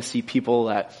 We're going to see people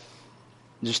that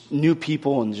just new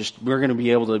people, and we're going to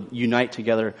be able to unite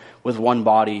together with one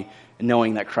body,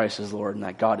 knowing that Christ is Lord and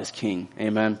that God is King.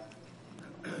 Amen.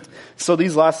 So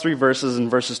these last three verses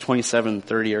in verses 27 and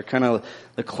 30 are kind of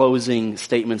the closing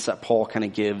statements that Paul kind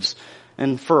of gives.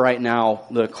 And for right now,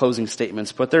 the closing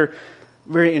statements, but they're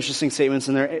very interesting statements,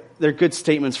 and they're good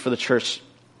statements for the church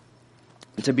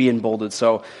to be emboldened.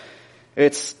 So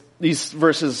it's these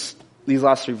verses, these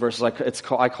last three verses,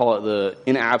 I call it the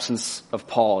in absence of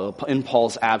Paul, in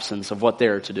Paul's absence of what they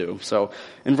are to do. So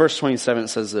in verse 27 it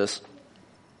says this,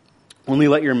 only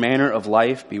let your manner of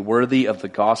life be worthy of the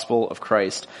gospel of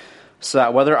Christ, so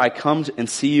that whether I come and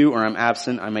see you or I'm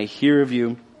absent, I may hear of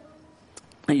you,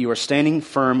 that you are standing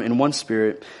firm in one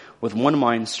spirit, with one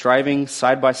mind, striving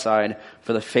side by side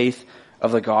for the faith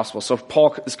of the gospel. So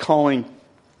Paul is calling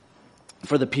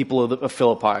for the people of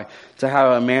Philippi to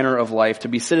have a manner of life, to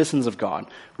be citizens of God.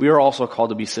 We are also called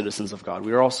to be citizens of God.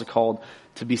 We are also called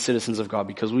to be citizens of God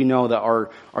because we know that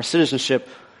our citizenship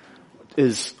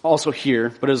is also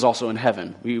here, but is also in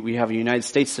heaven. We have a United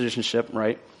States citizenship,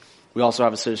 right? We also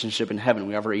have a citizenship in heaven.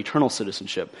 We have our eternal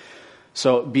citizenship.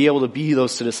 So be able to be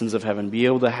those citizens of heaven, be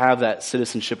able to have that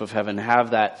citizenship of heaven,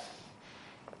 have that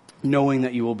knowing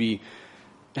that you will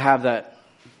have that,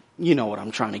 you know what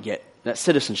I'm trying to get, that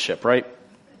citizenship, right?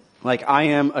 Like, I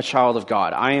am a child of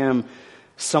God. I am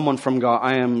someone from God.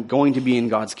 I am going to be in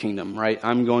God's kingdom, right?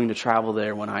 I'm going to travel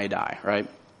there when I die, right?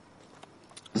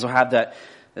 So have that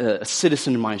a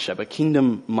citizen mindset, a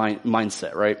kingdom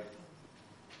mindset, right?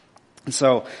 And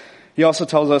so he also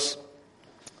tells us,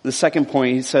 the second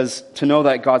point, he says to know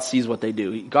that God sees what they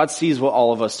do. God sees what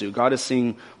all of us do. God is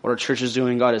seeing what our church is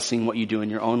doing. God is seeing what you do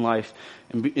in your own life.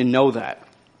 And know that.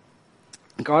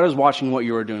 God is watching what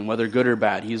you are doing, whether good or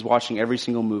bad. He is watching every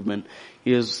single movement.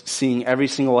 He is seeing every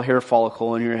single hair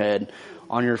follicle in your head,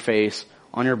 on your face,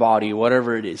 on your body,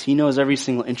 whatever it is. He knows every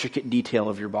single intricate detail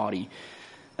of your body.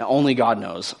 Now, only God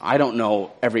knows. I don't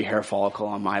know every hair follicle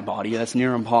on my body. That's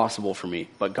near impossible for me.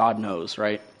 But God knows,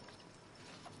 right?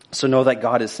 So know that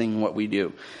God is seeing what we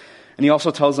do. And he also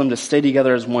tells them to stay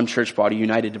together as one church body,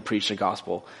 united to preach the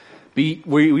gospel. We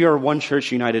are one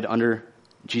church united under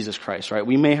Jesus Christ, right?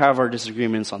 We may have our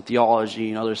disagreements on theology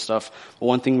and other stuff, but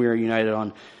one thing we are united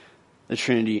on, the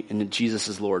Trinity, and that Jesus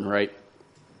is Lord, right?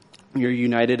 We are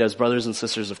united as brothers and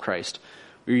sisters of Christ.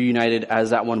 We are united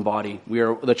as that one body.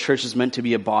 The church is meant to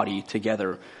be a body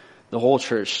together. The whole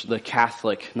church, the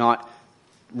Catholic, not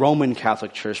Roman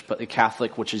Catholic Church, but the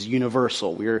Catholic, which is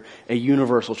universal. We're a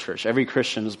universal church. Every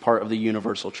Christian is part of the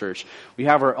universal church. We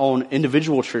have our own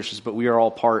individual churches, but we are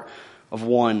all part of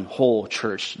one whole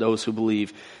church, those who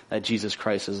believe that Jesus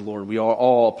Christ is Lord. We are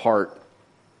all a part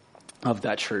of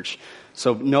that church.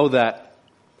 So know that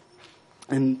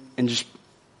and just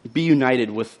be united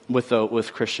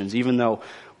with Christians, even though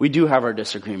we do have our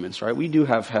disagreements, right? We do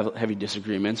have heavy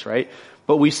disagreements, right?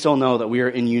 But we still know that we are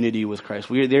in unity with Christ.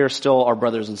 They are still our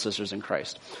brothers and sisters in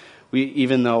Christ.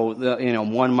 Even though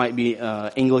one might be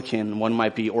Anglican, one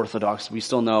might be Orthodox, we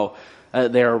still know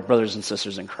they are brothers and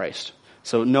sisters in Christ.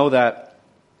 So know that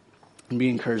and be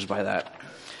encouraged by that.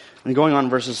 And going on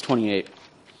verses 28,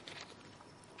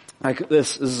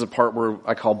 this is a part where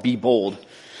I call be bold.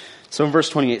 So in verse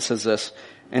 28 says this,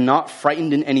 and not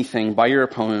frightened in anything by your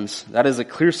opponents. That is a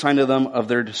clear sign to them of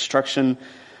their destruction,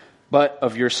 but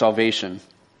of your salvation.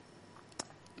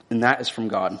 And that is from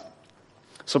God.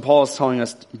 So Paul is telling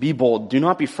us, be bold. Do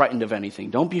not be frightened of anything.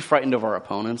 Don't be frightened of our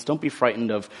opponents. Don't be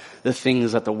frightened of the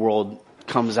things that the world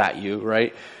comes at you,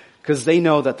 right? Because they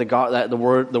know that the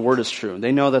word is true.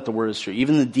 They know that the word is true.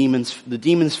 Even the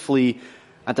demons flee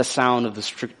at the sound of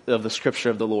the scripture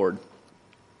of the Lord.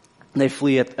 They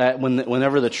flee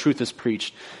whenever the truth is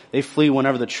preached. They flee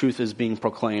whenever the truth is being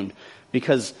proclaimed,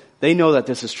 because they know that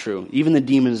this is true. Even the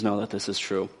demons know that this is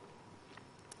true.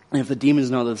 And if the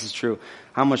demons know that this is true,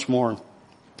 how much more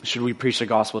should we preach the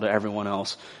gospel to everyone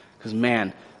else? Because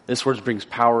man, this word brings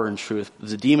power and truth.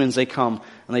 The demons, they come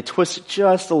and they twist it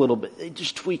just a little bit. They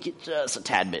just tweak it just a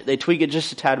tad bit. They tweak it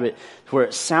just a tad bit to where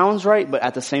it sounds right, but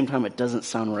at the same time it doesn't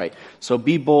sound right. So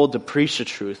be bold to preach the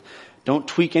truth. Don't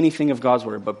tweak anything of God's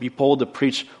word, but be bold to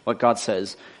preach what God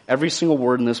says. Every single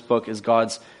word in this book is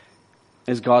God's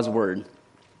word.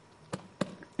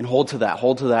 And hold to that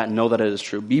and know that it is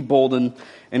true. Be bold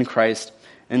in Christ.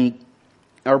 And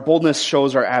our boldness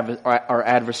shows our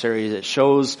adversaries. It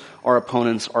shows our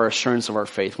opponents our assurance of our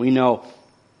faith. We know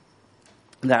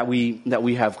that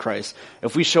we have Christ.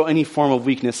 If we show any form of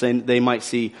weakness, then they might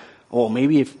see, oh,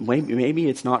 maybe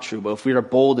it's not true. But if we are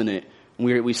bold in it,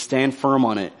 we stand firm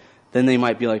on it, then they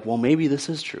might be like, well, maybe this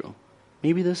is true.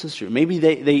 Maybe this is true.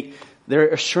 Maybe their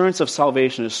assurance of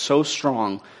salvation is so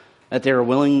strong that they are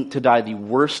willing to die the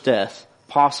worst death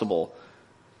possible,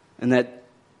 and that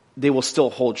they will still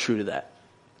hold true to that.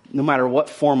 No matter what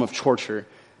form of torture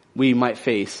we might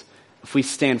face, if we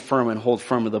stand firm and hold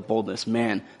firm with the boldness,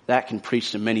 man, that can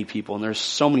preach to many people. And there's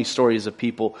so many stories of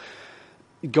people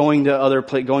going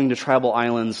to tribal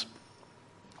islands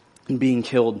and being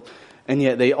killed. And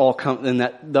yet they all come, and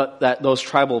that those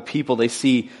tribal people, they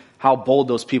see how bold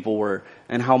those people were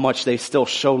and how much they still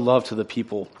showed love to the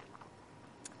people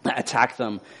that attacked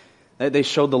them. That they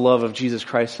showed the love of Jesus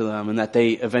Christ to them, and that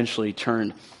they eventually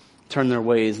turned their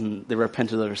ways and they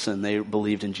repented of their sin. They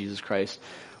believed in Jesus Christ,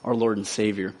 our Lord and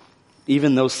Savior.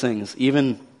 Even those things,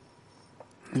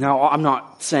 now I'm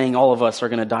not saying all of us are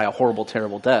going to die a horrible,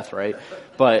 terrible death, right?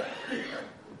 But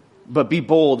be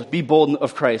bold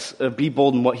of Christ. Be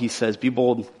bold in what He says. Be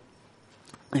bold.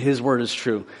 His word is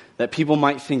true. That people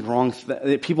might think wrong.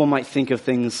 That people might think of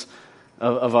things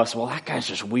of us. Well, that guy's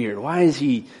just weird. Why is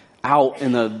he out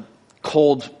in the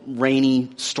cold,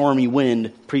 rainy, stormy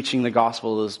wind preaching the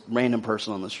gospel to this random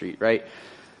person on the street, right?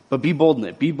 But be bold in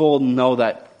it. Be bold and know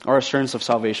that our assurance of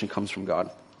salvation comes from God.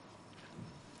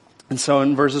 And so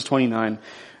in verses 29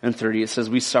 and 30, it says,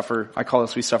 we suffer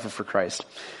for Christ.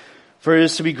 For it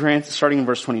is to be granted, starting in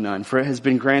verse 29, for it has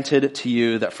been granted to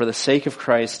you that for the sake of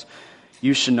Christ,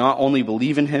 you should not only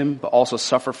believe in Him, but also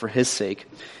suffer for His sake,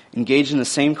 engage in the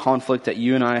same conflict that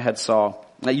you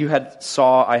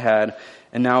saw I had,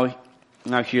 and now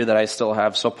hear that I still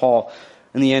have. So Paul,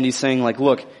 in the end, he's saying, like,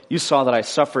 look, you saw that I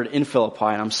suffered in Philippi,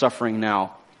 and I'm suffering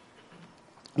now.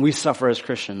 We suffer as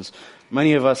Christians.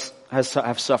 Many of us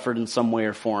have suffered in some way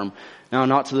or form.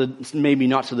 Now, maybe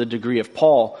not to the degree of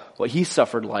Paul, what he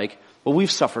suffered like, but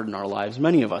we've suffered in our lives.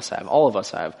 Many of us have. All of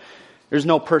us have. There's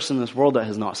no person in this world that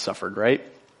has not suffered, right?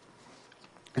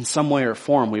 In some way or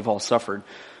form, we've all suffered.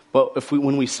 But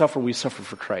when we suffer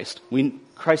for Christ.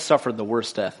 Christ suffered the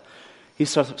worst death. He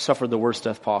suffered the worst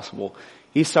death possible.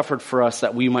 He suffered for us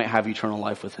that we might have eternal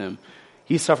life with Him.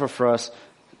 He suffered for us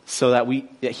so that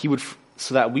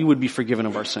we would be forgiven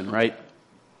of our sin, right?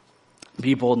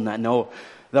 Be bold in that. Know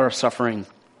that our suffering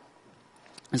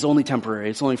is only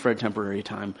temporary. It's only for a temporary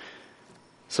time.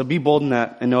 So be bold in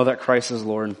that and know that Christ is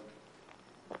Lord.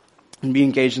 And be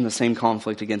engaged in the same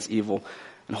conflict against evil.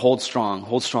 And hold strong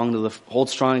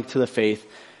to the faith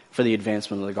for the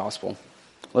advancement of the gospel.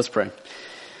 Let's pray.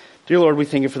 Dear Lord, we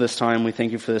thank You for this time. We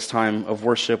thank You for this time of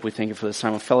worship. We thank You for this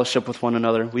time of fellowship with one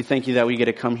another. We thank You that we get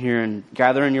to come here and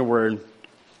gather in Your word.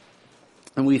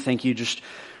 And we thank You just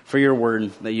for Your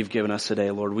word that You've given us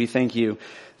today, Lord. We thank You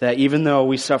that even though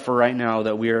we suffer right now,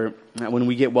 that when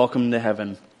we get welcomed into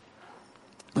heaven,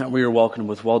 that we are welcomed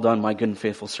with, well done, my good and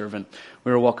faithful servant.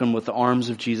 We are welcomed with the arms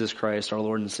of Jesus Christ, our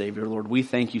Lord and Savior. Lord, we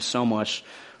thank You so much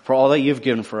for all that You've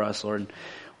given for us, Lord.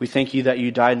 We thank You that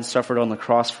You died and suffered on the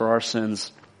cross for our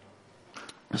sins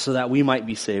so that we might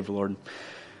be saved, Lord.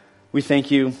 We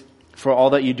thank You for all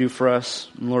that You do for us.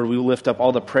 And Lord, we lift up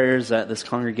all the prayers that this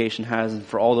congregation has, and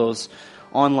for all those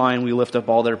online, we lift up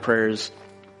all their prayers.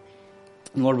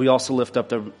 And Lord, we also lift up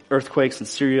the earthquakes in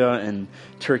Syria and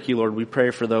Turkey, Lord. We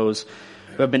pray for those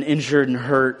who have been injured and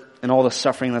hurt and all the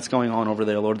suffering that's going on over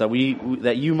there, Lord,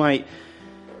 that You might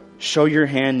show Your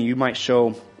hand, You might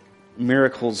show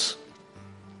miracles,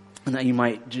 and that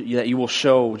You will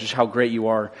show just how great You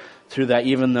are through that,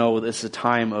 even though this is a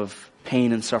time of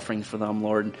pain and suffering for them,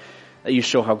 Lord, that You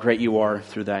show how great You are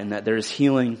through that, and that there is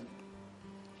healing,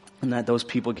 and that those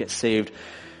people get saved,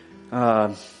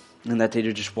 and that they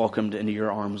are just welcomed into Your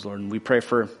arms, Lord. And we pray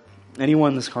for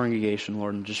anyone in this congregation,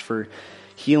 Lord, and just for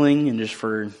healing and just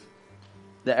for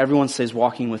that everyone stays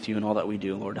walking with you in all that we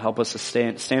do, Lord. Help us to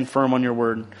stand firm on your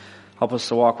word. Help us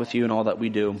to walk with you in all that we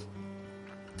do.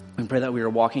 We pray that we are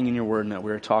walking in your word and that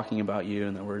we are talking about you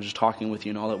and that we're just talking with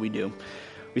you in all that we do.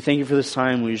 We thank you for this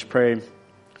time. We just pray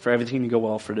for everything to go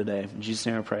well for today. In Jesus'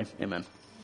 name I pray. Amen.